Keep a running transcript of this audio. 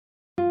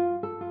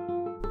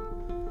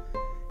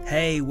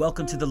Hey,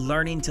 welcome to the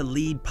Learning to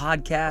Lead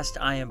podcast.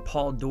 I am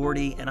Paul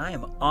Doherty, and I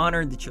am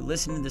honored that you're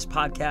listening to this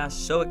podcast.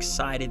 So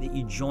excited that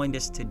you joined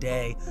us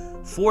today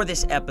for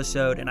this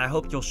episode, and I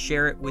hope you'll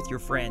share it with your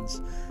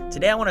friends.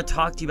 Today, I want to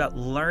talk to you about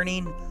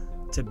learning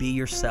to be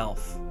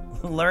yourself,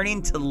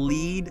 learning to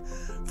lead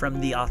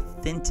from the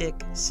authentic,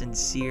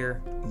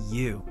 sincere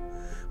you.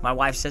 My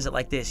wife says it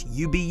like this: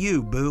 you be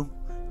you, boo.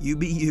 You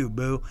be you,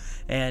 boo.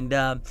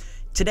 And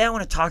today I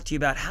want to talk to you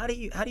about how do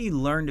you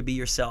learn to be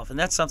yourself? And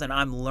that's something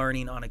I'm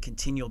learning on a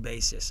continual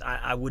basis.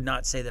 I would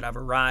not say that I've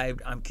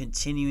arrived. I'm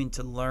continuing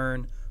to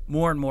learn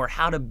more and more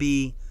how to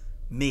be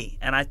me.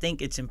 And I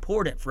think it's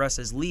important for us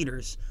as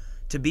leaders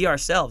to be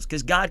ourselves,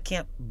 because God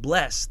can't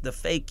bless the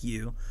fake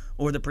you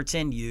or the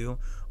pretend you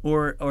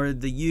or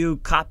the you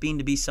copying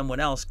to be someone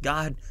else.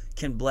 God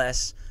can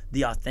bless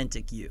the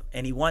authentic you,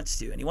 and He wants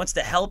to. And He wants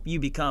to help you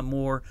become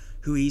more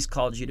who He's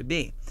called you to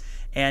be.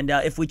 And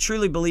if we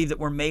truly believe that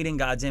we're made in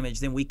God's image,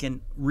 then we can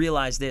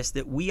realize this,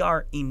 that we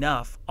are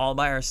enough all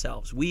by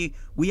ourselves. We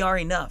are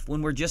enough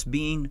when we're just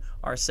being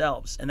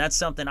ourselves. And that's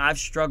something I've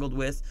struggled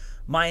with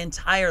my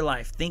entire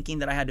life, thinking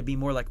that I had to be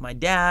more like my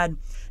dad.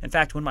 In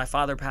fact, when my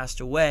father passed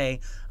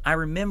away, I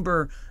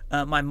remember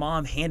my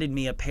mom handed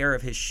me a pair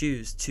of his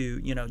shoes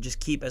to, just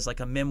keep as like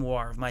a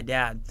memoir of my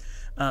dad.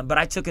 But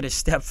I took it a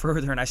step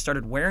further and I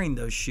started wearing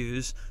those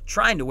shoes,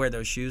 trying to wear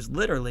those shoes,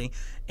 literally.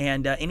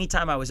 And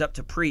anytime I was up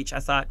to preach, I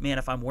thought, man,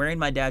 if I'm wearing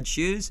my dad's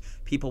shoes,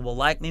 people will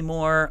like me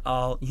more.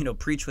 I'll,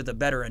 preach with a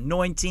better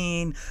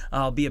anointing.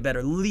 I'll be a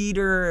better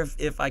leader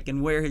if I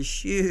can wear his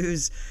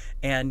shoes.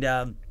 And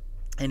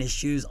his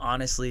shoes,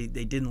 honestly,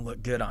 they didn't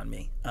look good on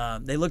me.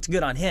 They looked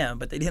good on him,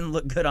 but they didn't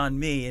look good on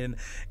me.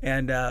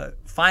 And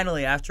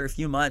finally, after a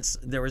few months,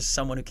 there was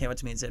someone who came up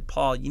to me and said,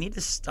 Paul, you need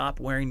to stop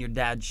wearing your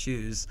dad's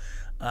shoes.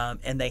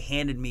 And they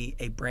handed me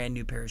a brand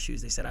new pair of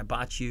shoes. They said, I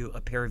bought you a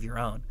pair of your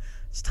own.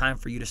 It's time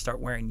for you to start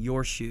wearing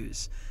your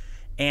shoes.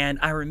 And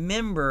I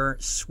remember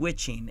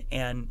switching.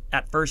 And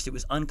at first, it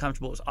was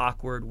uncomfortable. It was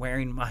awkward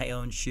wearing my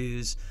own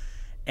shoes.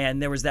 And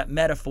there was that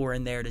metaphor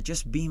in there to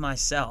just be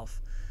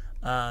myself.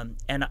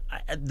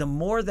 The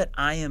more that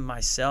I am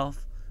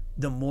myself,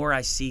 the more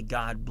I see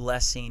God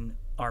blessing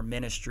our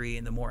ministry,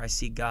 and the more I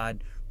see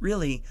God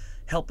really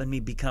helping me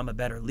become a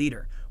better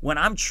leader. When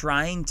I'm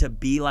trying to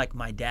be like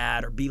my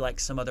dad or be like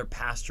some other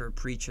pastor or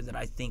preacher that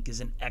I think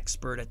is an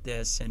expert at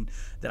this and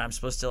that I'm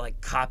supposed to like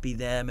copy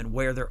them and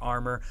wear their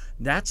armor,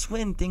 that's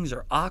when things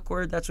are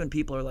awkward. That's when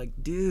people are like,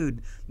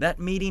 dude, that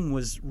meeting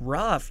was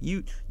rough.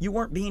 You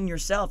weren't being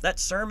yourself. That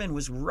sermon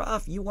was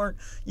rough. You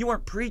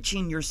weren't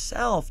preaching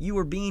yourself. You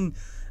were being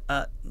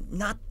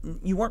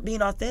you weren't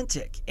being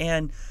authentic.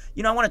 And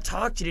I want to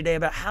talk to you today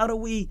about how do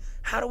we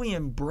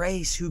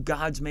embrace who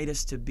God's made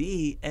us to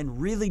be and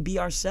really be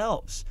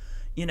ourselves.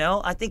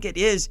 I think it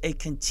is a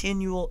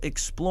continual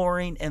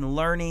exploring and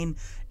learning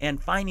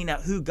and finding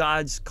out who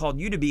God's called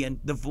you to be and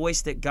the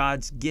voice that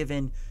God's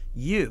given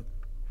you.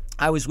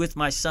 I was with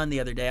my son the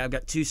other day. I've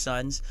got two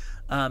sons,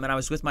 and I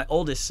was with my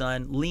oldest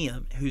son,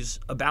 Liam, who's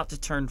about to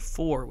turn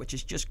 4, which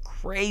is just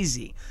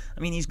crazy. I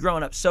mean, he's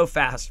growing up so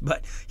fast,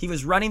 but he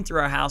was running through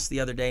our house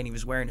the other day, and he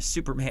was wearing a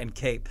Superman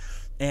cape.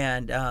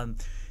 And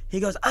he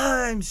goes,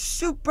 I'm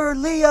Super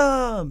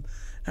Liam.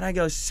 And I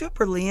go,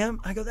 Super Liam?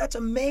 I go, that's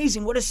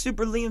amazing. What does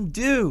Super Liam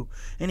do?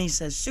 And he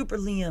says, Super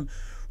Liam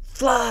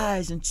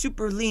flies, and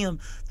Super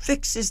Liam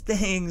fixes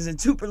things,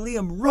 and Super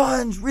Liam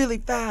runs really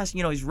fast.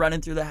 He's running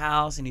through the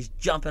house, and he's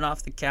jumping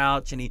off the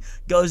couch, and he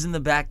goes in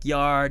the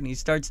backyard, and he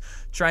starts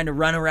trying to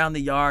run around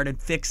the yard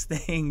and fix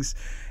things.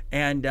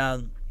 And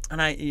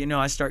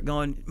I start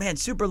going, man,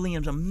 Super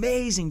Liam's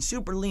amazing.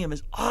 Super Liam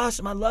is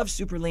awesome. I love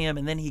Super Liam.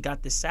 And then he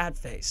got this sad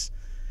face,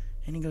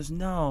 and he goes,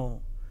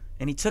 no.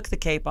 And he took the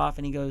cape off,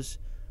 and he goes,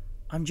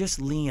 I'm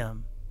just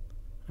Liam.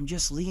 I'm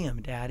just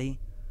Liam, Daddy.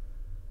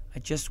 I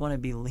just want to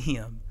be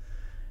Liam.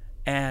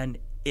 And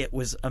it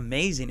was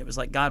amazing. It was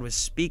like God was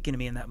speaking to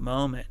me in that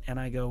moment. And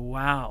I go,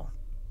 wow.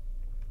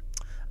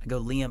 I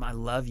go, Liam, I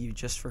love you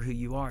just for who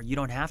you are. You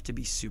don't have to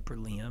be Super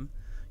Liam.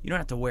 You don't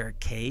have to wear a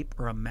cape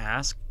or a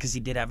mask, because he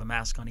did have a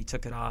mask on. He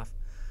took it off.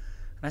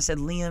 And I said,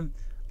 Liam,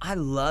 I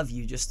love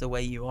you just the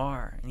way you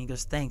are. And he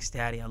goes, thanks,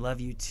 Daddy. I love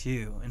you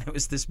too. And it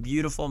was this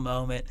beautiful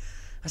moment.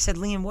 I said,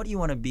 Liam, what do you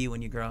want to be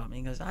when you grow up? And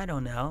he goes, I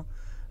don't know.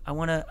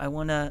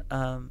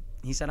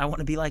 He said, I want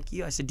to be like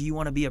you. I said, do you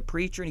want to be a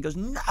preacher? And he goes,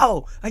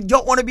 no, I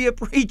don't want to be a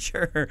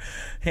preacher.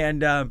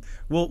 And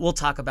we'll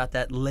talk about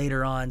that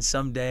later on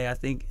someday. I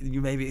think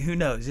who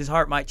knows, his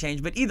heart might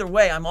change. But either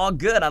way, I'm all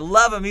good. I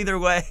love him either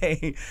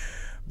way.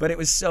 But it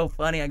was so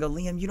funny. I go,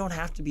 Liam, you don't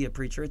have to be a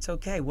preacher. It's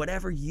okay.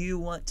 Whatever you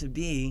want to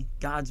be,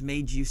 God's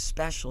made you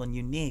special and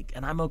unique.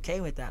 And I'm okay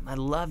with that. And I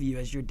love you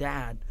as your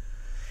dad.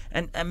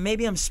 And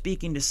maybe I'm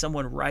speaking to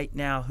someone right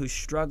now who's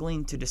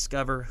struggling to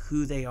discover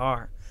who they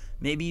are.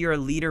 Maybe you're a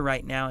leader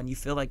right now and you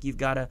feel like you've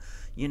got to,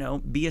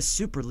 be a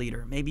super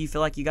leader. Maybe you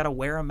feel like you got to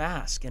wear a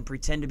mask and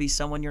pretend to be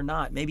someone you're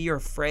not. Maybe you're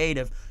afraid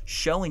of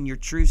showing your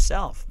true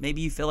self.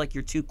 Maybe you feel like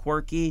you're too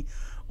quirky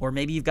or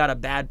maybe you've got a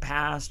bad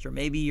past, or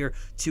maybe you're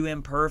too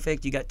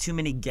imperfect, you got too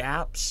many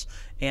gaps.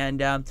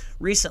 And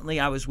recently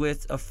I was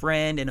with a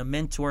friend and a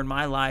mentor in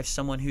my life,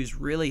 someone who's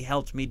really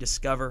helped me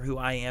discover who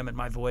I am and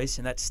my voice,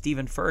 and that's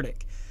Steven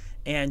Furtick.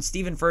 And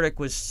Steven Furtick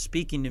was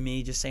speaking to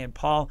me, just saying,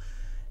 Paul,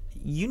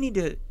 you need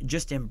to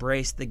just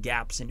embrace the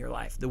gaps in your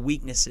life, the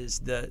weaknesses,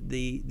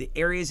 the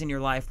areas in your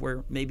life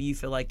where maybe you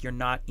feel like you're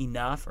not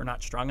enough or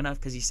not strong enough,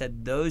 because he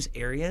said those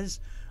areas,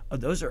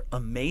 those are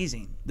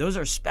amazing. Those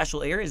are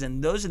special areas,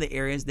 and those are the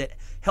areas that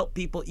help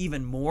people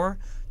even more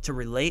to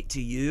relate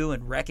to you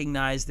and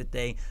recognize that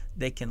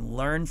they can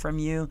learn from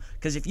you.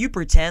 Because if you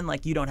pretend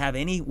like you don't have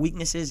any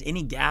weaknesses,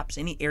 any gaps,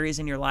 any areas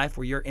in your life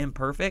where you're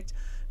imperfect,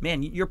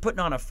 man, you're putting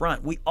on a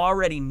front. We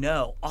already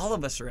know all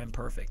of us are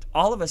imperfect.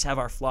 All of us have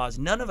our flaws.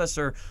 None of us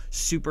are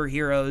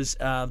superheroes,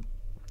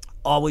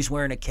 always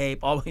wearing a cape,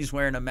 always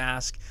wearing a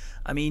mask.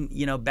 I mean,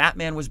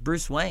 Batman was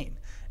Bruce Wayne,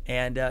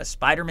 and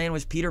Spider-Man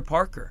was Peter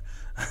Parker.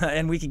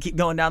 And we can keep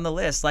going down the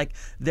list. Like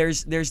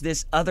there's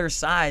this other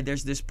side.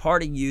 There's this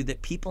part of you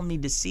that people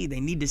need to see.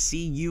 They need to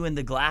see you in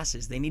the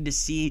glasses. They need to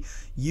see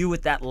you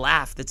with that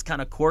laugh that's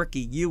kind of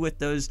quirky. You with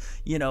those,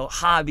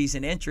 hobbies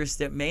and interests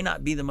that may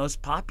not be the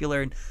most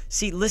popular. And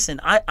see, listen,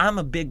 I'm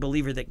a big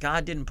believer that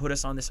God didn't put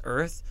us on this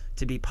earth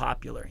to be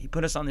popular. He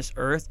put us on this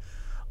earth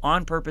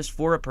on purpose,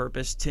 for a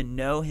purpose, to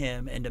know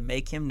Him and to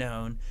make Him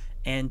known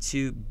and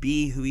to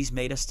be who He's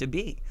made us to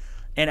be.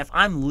 And if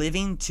I'm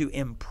living to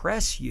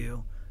impress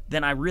you,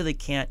 then I really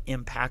can't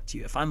impact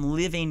you. If I'm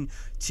living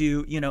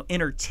to,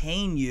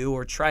 entertain you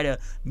or try to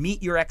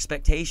meet your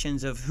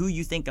expectations of who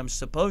you think I'm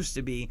supposed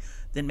to be,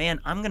 then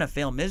man, I'm going to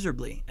fail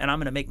miserably, and I'm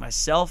going to make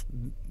myself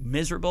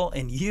miserable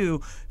and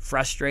you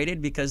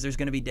frustrated, because there's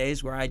going to be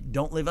days where I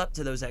don't live up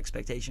to those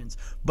expectations.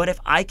 But if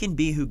I can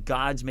be who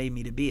God's made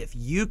me to be, if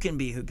you can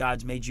be who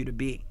God's made you to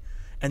be,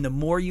 and the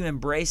more you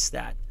embrace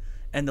that,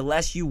 and the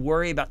less you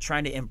worry about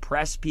trying to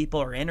impress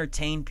people or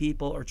entertain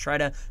people or try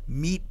to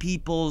meet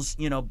people's,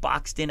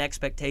 boxed in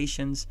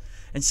expectations.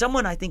 And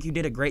someone I think who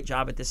did a great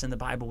job at this in the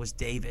Bible was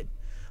David.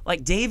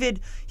 Like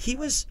David, he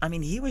was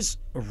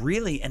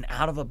really an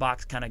out of a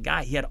box kind of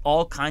guy. He had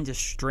all kinds of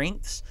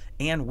strengths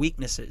and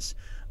weaknesses.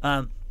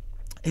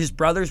 His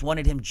brothers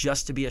wanted him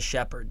just to be a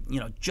shepherd,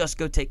 just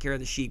go take care of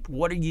the sheep.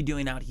 What are you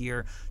doing out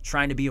here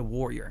trying to be a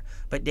warrior?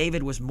 But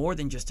David was more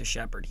than just a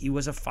shepherd. He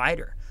was a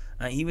fighter.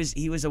 He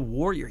was a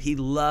warrior. He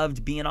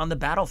loved being on the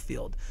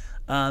battlefield.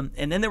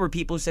 And then there were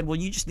people who said, well,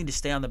 you just need to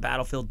stay on the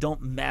battlefield.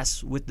 Don't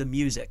mess with the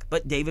music.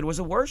 But David was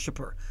a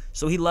worshiper,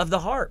 so he loved the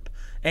harp.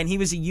 And he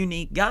was a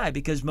unique guy,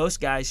 because most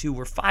guys who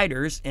were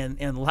fighters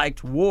and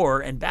liked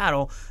war and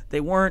battle, they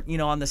weren't,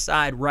 on the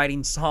side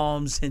writing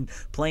psalms and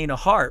playing a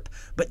harp.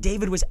 But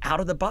David was out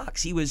of the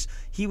box. He was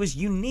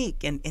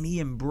unique, and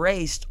he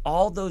embraced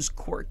all those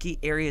quirky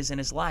areas in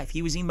his life.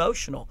 He was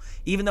emotional.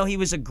 Even though he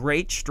was a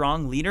great,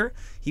 strong leader,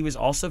 he was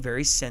also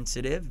very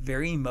sensitive,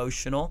 very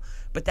emotional.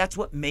 But that's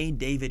what made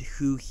David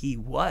who he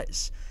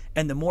was.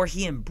 And the more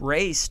he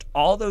embraced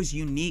all those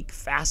unique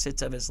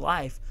facets of his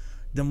life,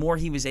 the more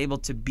he was able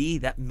to be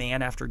that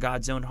man after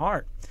God's own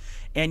heart.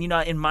 And,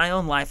 in my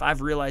own life, I've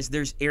realized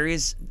there's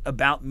areas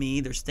about me,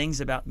 there's things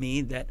about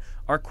me that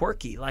are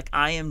quirky. Like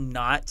I am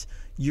not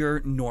your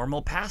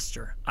normal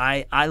pastor.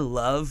 I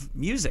love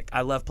music.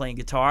 I love playing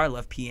guitar. I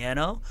love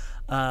piano.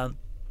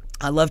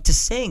 I love to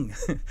sing.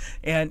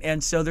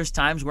 and so there's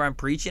times where I'm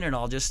preaching and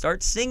I'll just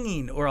start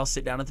singing, or I'll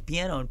sit down at the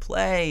piano and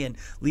play and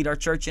lead our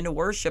church into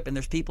worship. And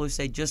there's people who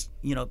say, just,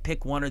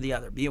 pick one or the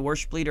other, be a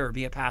worship leader or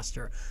be a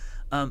pastor.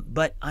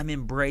 But I'm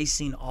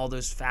embracing all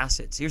those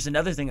facets. Here's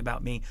another thing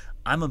about me.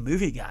 I'm a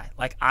movie guy.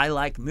 Like I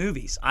like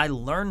movies. I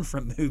learn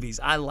from movies.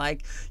 I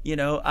like,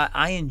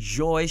 I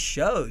enjoy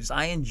shows.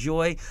 I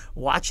enjoy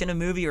watching a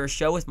movie or a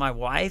show with my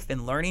wife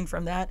and learning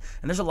from that.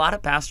 And there's a lot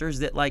of pastors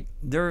that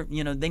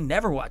they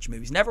never watch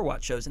movies, never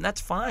watch shows. And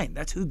that's fine.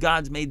 That's who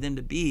God's made them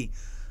to be.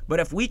 But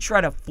if we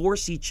try to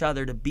force each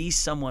other to be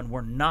someone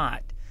we're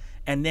not,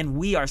 and then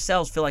we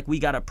ourselves feel like we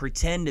got to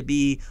pretend to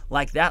be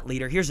like that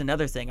leader. Here's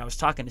another thing. I was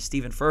talking to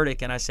Steven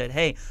Furtick, and I said,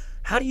 hey,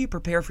 how do you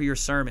prepare for your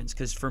sermons?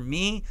 Because for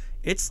me,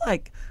 it's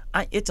like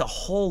it's a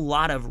whole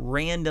lot of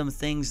random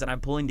things that I'm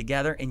pulling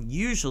together. And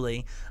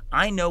usually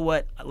I know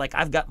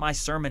I've got my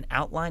sermon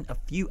outlined a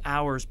few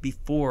hours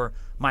before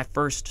my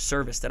first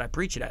service that I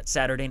preach it at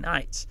Saturday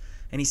nights.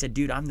 And he said,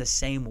 dude, I'm the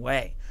same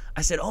way.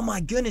 I said, oh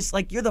my goodness,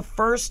 like you're the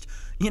first,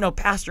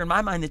 pastor in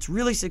my mind that's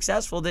really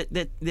successful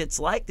that's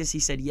like this. He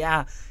said,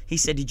 yeah. He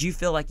said, did you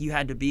feel like you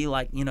had to be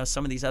like,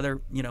 some of these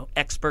other,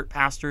 expert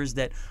pastors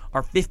that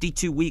are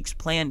 52 weeks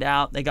planned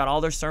out? They got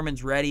all their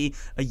sermons ready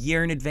a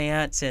year in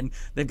advance, and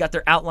they've got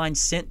their outlines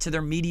sent to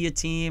their media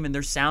team and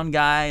their sound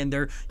guy and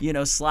their,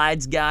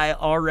 slides guy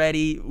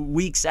already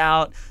weeks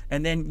out.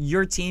 And then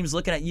your team's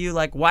looking at you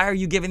like, why are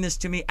you giving this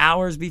to me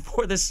hours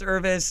before the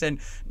service? And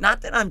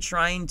not that I'm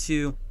trying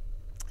to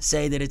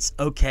say that it's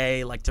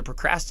okay like to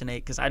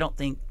procrastinate, because I don't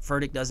think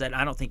Furtick does that, and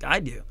I don't think I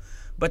do.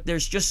 But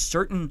there's just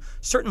certain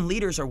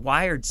leaders are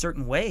wired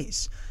certain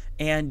ways.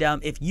 And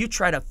if you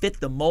try to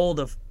fit the mold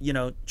of,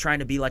 trying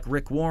to be like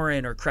Rick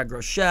Warren or Craig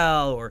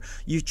Rochelle, or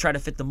you try to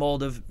fit the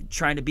mold of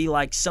trying to be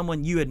like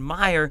someone you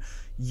admire,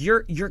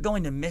 you're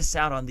going to miss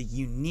out on the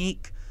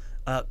unique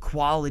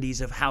qualities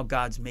of how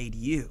God's made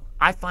you.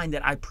 I find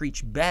that I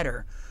preach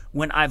better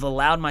when I've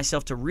allowed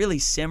myself to really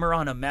simmer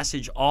on a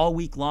message all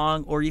week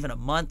long or even a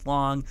month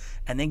long,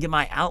 and then get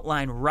my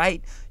outline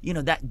right,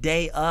 that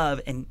day of,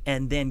 and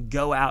then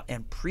go out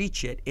and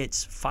preach it.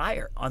 It's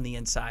fire on the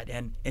inside.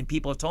 And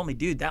people have told me,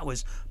 dude, that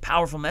was a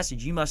powerful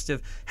message. You must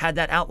have had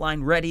that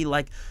outline ready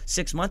like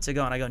 6 months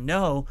ago. And I go,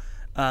 no,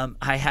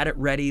 I had it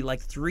ready like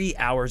 3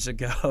 hours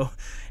ago.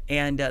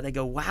 And they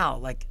go, wow,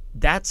 like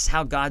that's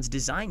how God's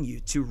designed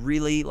you, to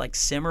really like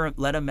simmer,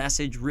 let a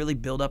message really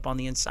build up on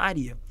the inside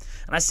of you.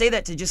 And I say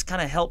that to just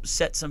kind of help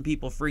set some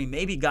people free.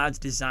 Maybe God's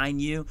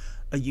designed you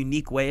a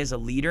unique way as a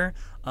leader,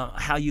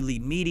 how you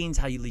lead meetings,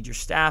 how you lead your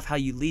staff, how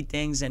you lead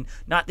things. And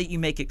not that you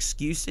make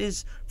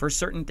excuses for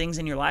certain things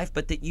in your life,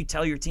 but that you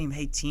tell your team,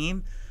 hey,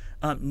 team,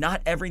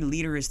 not every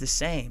leader is the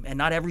same, and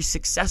not every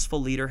successful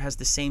leader has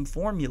the same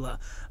formula.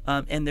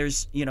 And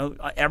there's,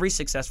 every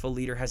successful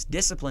leader has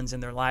disciplines in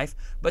their life,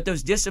 but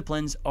those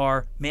disciplines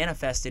are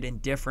manifested in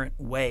different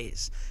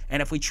ways.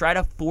 And if we try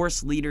to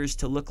force leaders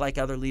to look like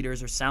other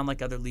leaders, or sound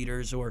like other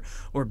leaders, or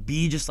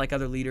be just like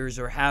other leaders,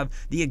 or have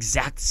the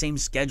exact same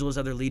schedule as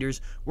other leaders,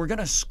 we're going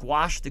to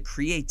squash the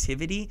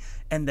creativity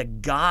and the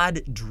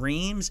God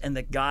dreams and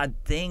the God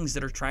things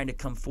that are trying to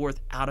come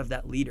forth out of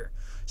that leader.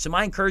 So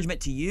my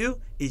encouragement to you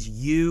is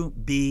you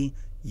be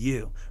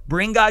you.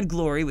 Bring God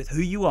glory with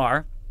who you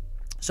are.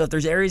 So if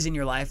there's areas in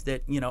your life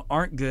that,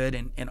 aren't good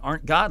and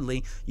aren't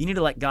godly, you need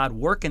to let God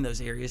work in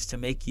those areas to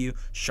make you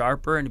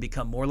sharper and to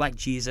become more like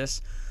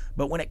Jesus.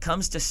 But when it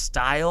comes to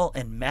style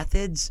and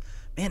methods,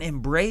 man,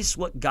 embrace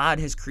what God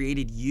has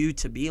created you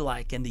to be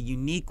like and the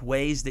unique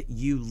ways that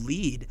you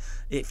lead.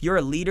 If you're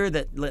a leader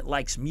that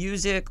likes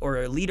music,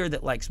 or a leader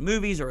that likes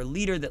movies, or a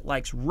leader that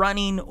likes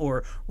running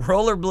or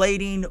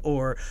rollerblading,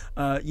 or,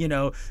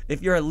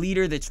 if you're a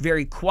leader that's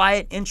very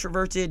quiet,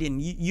 introverted,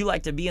 and you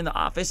like to be in the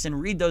office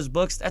and read those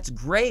books, that's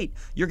great.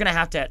 You're going to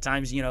have to at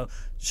times,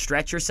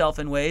 stretch yourself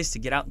in ways to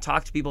get out and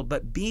talk to people,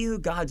 but be who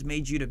God's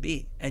made you to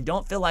be. And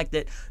don't feel like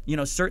that,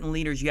 certain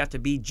leaders, you have to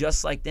be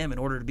just like them in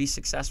order to be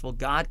successful.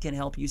 God can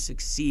help you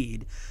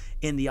succeed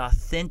in the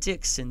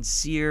authentic,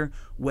 sincere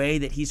way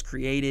that He's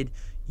created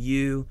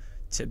you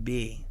to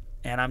be.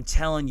 And I'm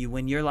telling you,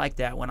 when you're like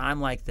that, when I'm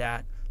like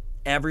that,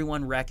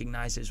 everyone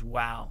recognizes,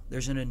 wow,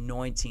 there's an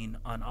anointing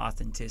on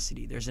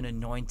authenticity. There's an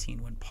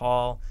anointing when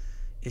Paul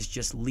is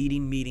just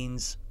leading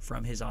meetings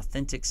from his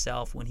authentic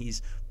self, when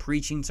he's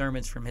preaching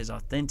sermons from his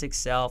authentic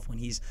self, when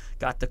he's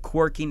got the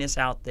quirkiness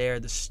out there,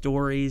 the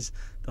stories,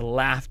 the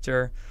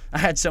laughter. I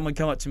had someone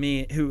come up to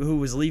me who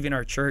was leaving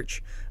our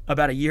church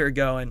about a year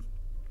ago, and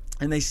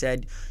they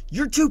said,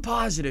 you're too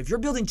positive. You're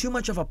building too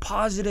much of a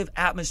positive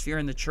atmosphere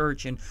in the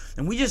church, and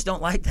we just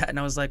don't like that. And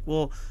I was like,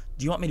 well,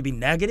 do you want me to be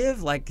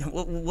negative? Like,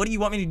 what do you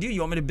want me to do? You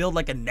want me to build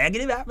like a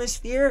negative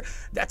atmosphere?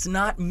 That's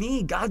not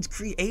me. God's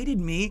created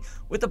me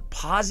with a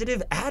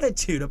positive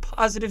attitude, a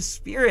positive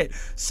spirit.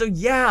 So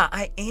yeah,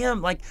 I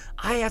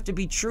have to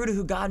be true to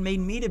who God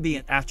made me to be.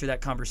 And after that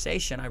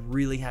conversation, I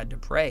really had to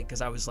pray,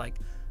 because I was like,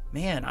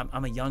 man,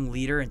 I'm a young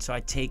leader. And so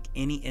I take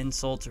any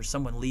insults or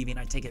someone leaving,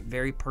 I take it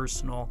very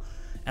personal.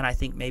 And I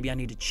think maybe I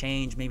need to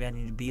change. Maybe I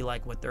need to be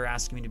like what they're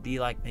asking me to be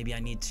like. Maybe I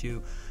need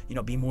to,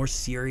 be more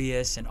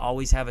serious and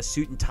always have a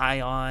suit and tie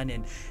on,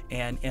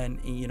 and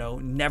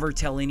never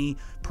tell any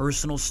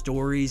personal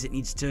stories. It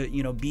needs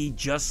to, be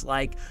just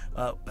like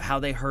how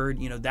they heard,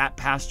 that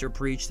pastor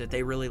preach that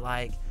they really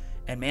like.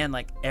 And man,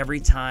 like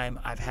every time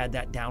I've had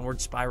that downward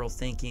spiral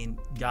thinking,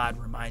 God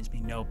reminds me,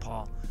 no,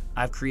 Paul,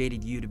 I've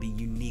created you to be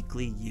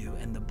uniquely you.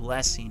 And the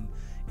blessing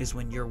is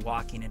when you're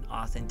walking in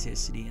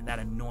authenticity, and that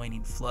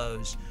anointing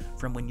flows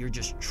from when you're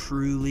just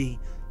truly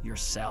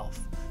yourself.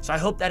 So I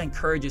hope that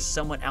encourages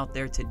someone out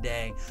there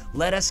today.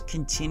 Let us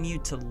continue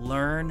to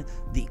learn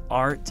the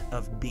art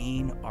of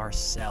being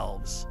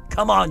ourselves.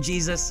 Come on,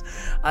 Jesus.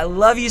 I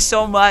love you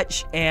so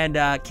much, and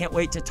can't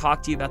wait to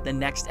talk to you about the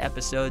next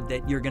episode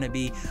that you're going to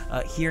be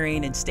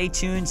hearing. And stay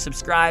tuned,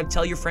 subscribe,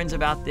 tell your friends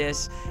about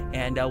this,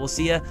 and we'll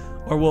see you,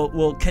 or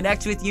we'll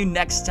connect with you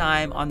next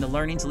time on the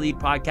Learning to Lead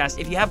podcast.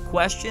 If you have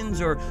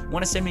questions or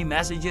want to send me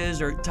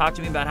messages or talk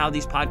to me about how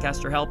these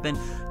podcasts are helping,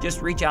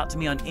 just reach out to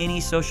me on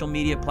any social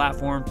media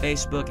platform,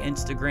 Facebook,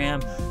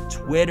 Instagram,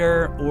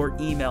 Twitter, or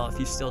email if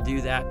you still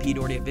do that,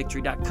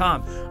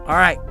 pdoherty@victory.com. All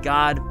right,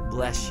 God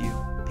bless you.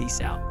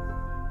 Peace out.